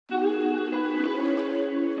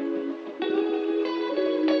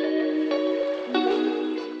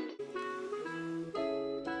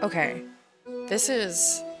Okay, this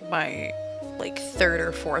is my like third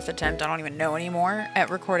or fourth attempt, I don't even know anymore, at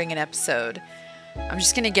recording an episode. I'm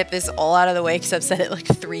just gonna get this all out of the way because I've said it like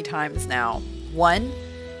 3 times now. 1,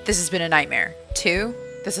 this has been a nightmare. 2,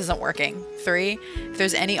 this isn't working. 3, if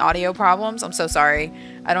there's any audio problems, I'm so sorry.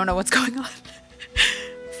 I don't know what's going on.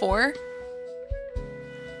 4,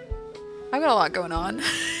 I've got a lot going on.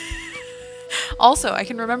 Also, I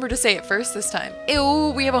can remember to say it first this time.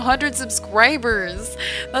 Ew, we have 100 subscribers.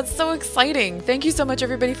 That's so exciting. Thank you so much,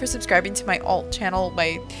 everybody, for subscribing to my alt channel.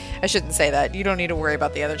 I shouldn't say that. You don't need to worry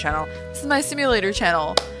about the other channel. This is my simulator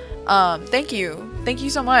channel. Thank you. Thank you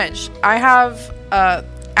so much. I have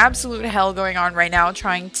absolute hell going on right now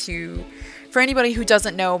trying to... For anybody who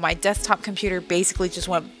doesn't know, my desktop computer basically just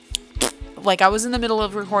went... Like, I was in the middle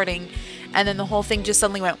of recording, and then the whole thing just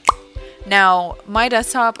suddenly went... Now, my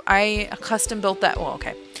desktop, I custom built that. Well,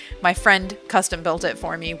 okay. My friend custom built it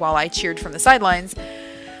for me while I cheered from the sidelines.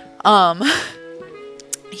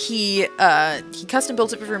 He custom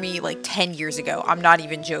built it for me like 10 years ago. I'm not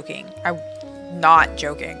even joking. I'm not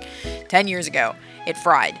joking. 10 years ago, it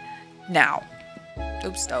fried. Now,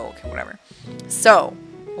 oops, oh, okay, whatever. So,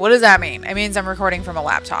 what does that mean? It means I'm recording from a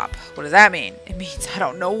laptop. What does that mean? It means I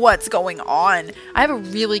don't know what's going on. I have a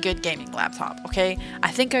really good gaming laptop, okay?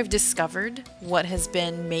 I think I've discovered what has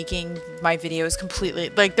been making my videos completely,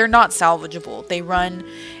 like, they're not salvageable. They run,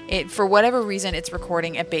 it for whatever reason, it's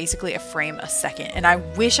recording at basically a frame a second. And I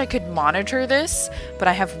wish I could monitor this, but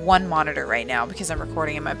I have one monitor right now because I'm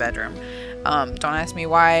recording in my bedroom. Don't ask me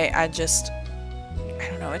why, I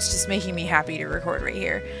don't know, it's just making me happy to record right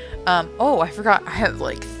here. Oh, I forgot, I have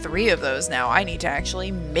like 3 of those now. I need to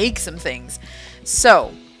actually make some things.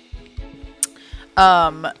 So,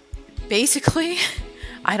 basically,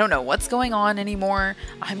 I don't know what's going on anymore.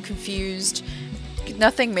 I'm confused.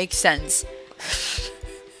 Nothing makes sense.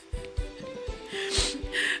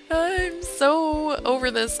 I'm so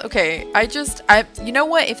over this. Okay, you know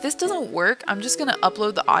what? If this doesn't work, I'm just gonna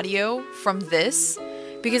upload the audio from this.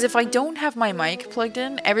 Because if I don't have my mic plugged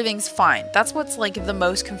in, everything's fine. That's what's like the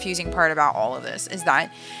most confusing part about all of this, is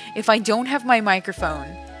that if I don't have my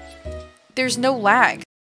microphone, there's no lag.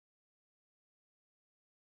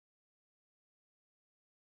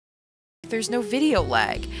 There's no video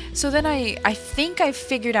lag. So then I think I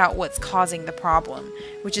figured out what's causing the problem,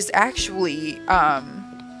 which is actually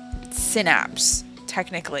Synapse,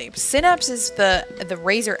 technically. Synapse is the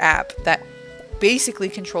Razer app that basically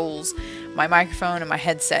controls my microphone and my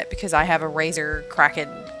headset, because I have a Razer Kraken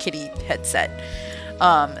Kitty headset.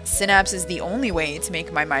 Synapse is the only way to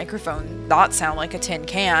make my microphone not sound like a tin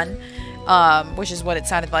can, which is what it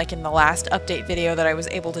sounded like in the last update video that I was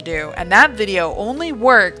able to do. And that video only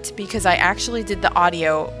worked because I actually did the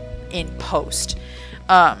audio in post.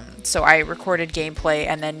 So I recorded gameplay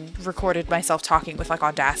and then recorded myself talking with like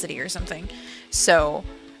Audacity or something. So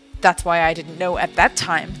that's why I didn't know at that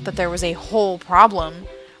time that there was a whole problem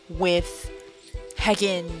with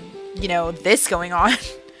heckin', you know, this going on.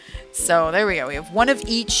 So there we go. We have one of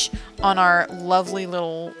each on our lovely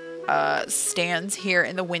little stands here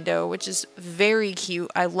in the window, which is very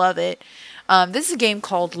cute. I love it. This is a game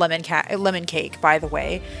called Lemon Cake, by the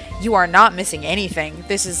way. You are not missing anything.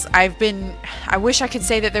 This is, I wish I could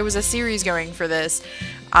say that there was a series going for this.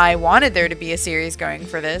 I wanted there to be a series going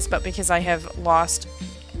for this, but because I have lost,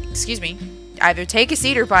 excuse me, either take a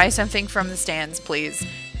seat or buy something from the stands, please.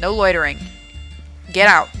 No loitering. Get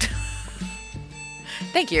out.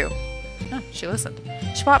 Thank you. Oh, she listened.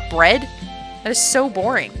 She bought bread? That is so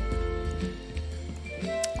boring.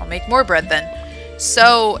 I'll make more bread then.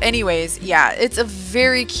 So, anyways, yeah, it's a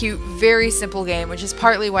very cute, very simple game, which is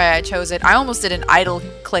partly why I chose it. I almost did an idle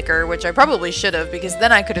clicker, which I probably should have, because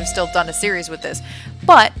then I could have still done a series with this.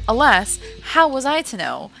 But, alas, how was I to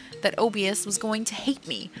know that OBS was going to hate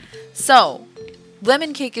me? So,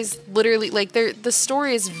 Lemon Cake is literally, like, the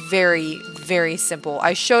story is very, very simple.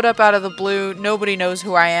 I showed up out of the blue. Nobody knows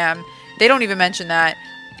who I am. They don't even mention that.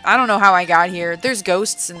 I don't know how I got here. There's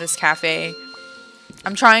ghosts in this cafe.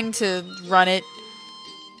 I'm trying to run it.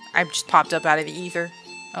 I just popped up out of the ether.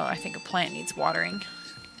 Oh, I think a plant needs watering.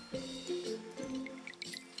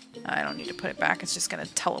 I don't need to put it back. It's just going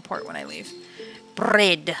to teleport when I leave.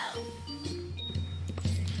 Bread.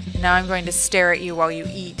 Now I'm going to stare at you while you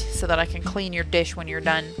eat so that I can clean your dish when you're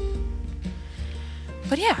done.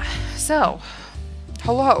 But yeah, so,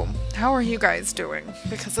 hello. How are you guys doing?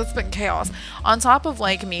 Because it's been chaos. On top of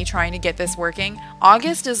like me trying to get this working,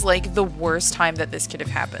 August is like the worst time that this could have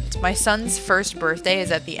happened. My son's first birthday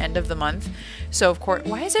is at the end of the month. So of course,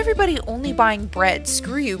 why is everybody only buying bread?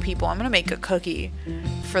 Screw you people. I'm going to make a cookie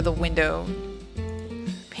for the window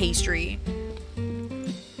pastry.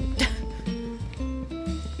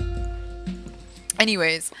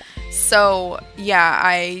 Anyways, so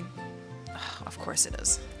yeah, of course it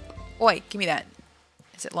is. Oh, wait, give me that.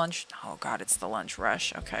 Is it lunch? Oh god, it's the lunch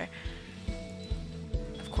rush. Okay.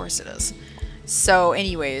 Of course it is. So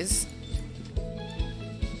anyways.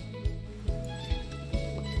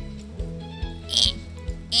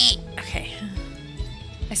 Okay.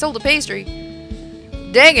 I sold a pastry.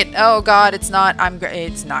 Dang it. Oh god, it's not going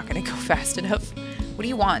to go fast enough. What do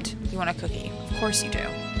you want? You want a cookie? Of course you do.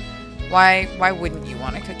 Why wouldn't you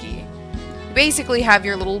want a cookie? You basically have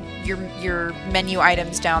your little your menu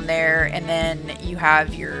items down there, and then you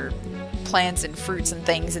have your plants and fruits and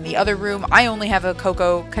things in the other room. I only have a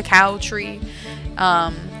cacao tree.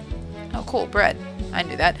 Oh cool, bread. I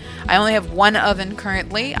knew that. I only have one oven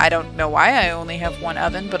currently. I don't know why I only have one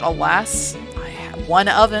oven, but alas, one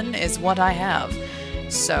oven is what I have.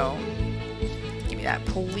 So, give me that,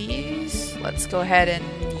 please. Let's go ahead and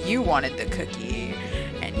you wanted the cookie,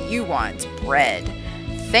 and you want bread.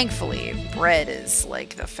 Thankfully, bread is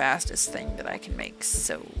like the fastest thing that I can make,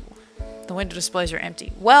 so the window displays are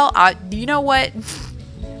empty. Well, you know what?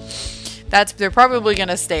 They're probably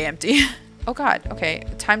gonna stay empty. Oh god, okay,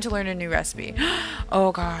 time to learn a new recipe.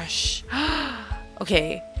 Oh gosh.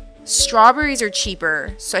 Okay, strawberries are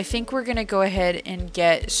cheaper, so I think we're gonna go ahead and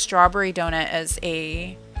get strawberry donut as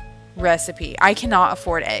a recipe. I cannot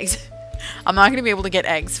afford eggs. I'm not gonna be able to get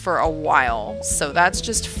eggs for a while, so that's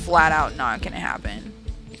just flat out not gonna happen.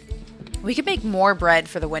 We could make more bread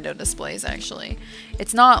for the window displays, actually.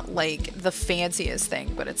 It's not like the fanciest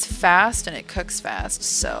thing, but it's fast and it cooks fast,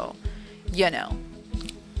 so, you know.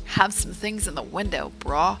 Have some things in the window,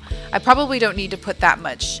 brah. I probably don't need to put that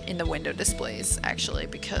much in the window displays, actually,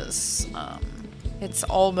 because it's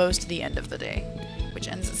almost the end of the day, which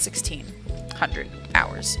ends at 1600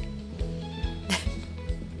 hours.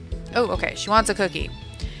 Oh, okay. She wants a cookie.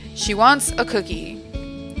 She wants a cookie.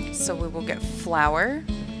 So we will get flour,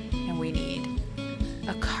 and we need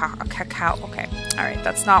a cacao. Okay. All right.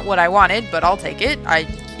 That's not what I wanted, but I'll take it.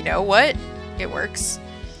 You know what? It works.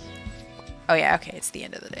 Oh yeah, okay, it's the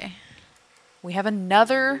end of the day. We have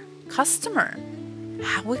another customer.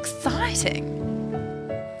 How exciting.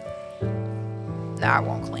 Nah, I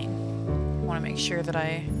won't clean. I want to make sure that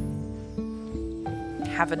I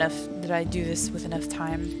have enough, that I do this with enough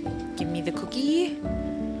time. Give me the cookie.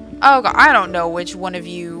 Oh god, I don't know which one of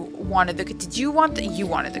you wanted the, did you want the, you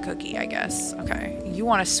wanted the cookie, I guess. Okay, you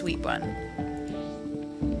want a sweet bun.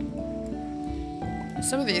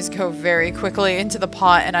 Some of these go very quickly into the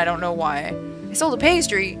pot, and I don't know why. I sold a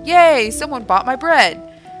pastry! Yay! Someone bought my bread!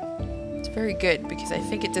 It's very good, because I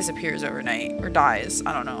think it disappears overnight. Or dies.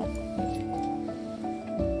 I don't know.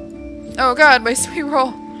 Oh god, my sweet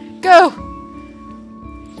roll! Go!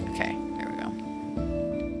 Okay, there we go.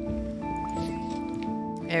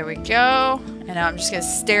 There we go. And now I'm just gonna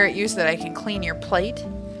stare at you so that I can clean your plate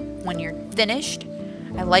when you're finished.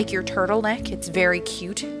 I like your turtleneck. It's very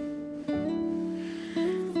cute.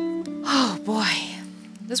 Oh boy,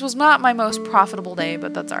 this was not my most profitable day,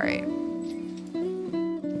 but that's alright.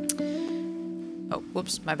 Oh,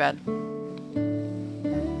 whoops, my bad.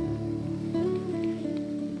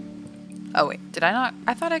 Oh wait, did I not?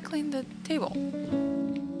 I thought I cleaned the table.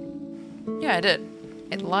 Yeah, I did.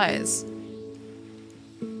 It lies.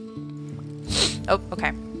 Oh,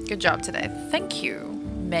 okay. Good job today. Thank you,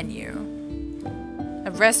 menu.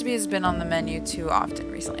 A recipe has been on the menu too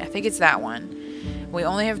often recently. I think it's that one. We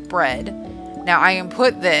only have bread. Now I can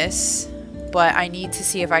put this, but I need to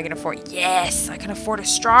see if I can afford, yes, I can afford a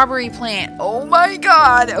strawberry plant. Oh my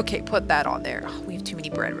god. Okay, put that on there. Oh, we have too many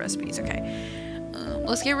bread recipes. Okay.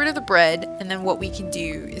 Let's get rid of the bread, and then what we can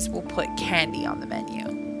do is we'll put candy on the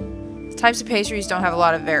menu. Types of pastries don't have a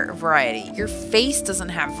lot of variety. Your face doesn't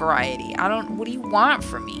have variety. What do you want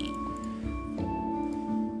from me?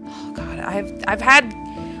 Oh god, I've had,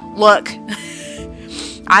 look.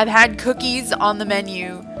 I've had cookies on the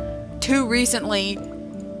menu too recently.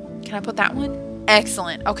 Can I put that one?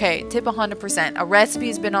 Excellent. Okay, tip 100%. A recipe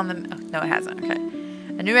has been on the... Oh, no, it hasn't. Okay.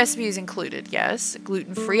 A new recipe is included. Yes. A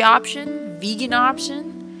gluten-free option. Vegan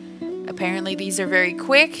option. Apparently these are very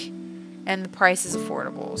quick. And the price is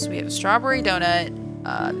affordable. So we have a strawberry donut.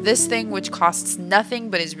 This thing, which costs nothing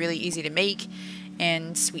but is really easy to make.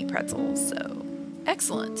 And sweet pretzels. So,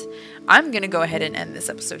 excellent. I'm going to go ahead and end this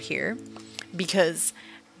episode here. Because...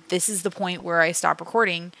 this is the point where I stop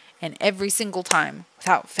recording, and every single time,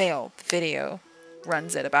 without fail, the video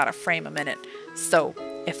runs at about a frame a minute. So,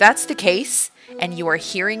 if that's the case, and you are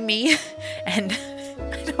hearing me, and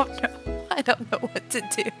I don't know what to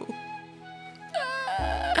do.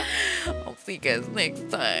 I'll see you guys next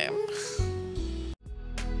time.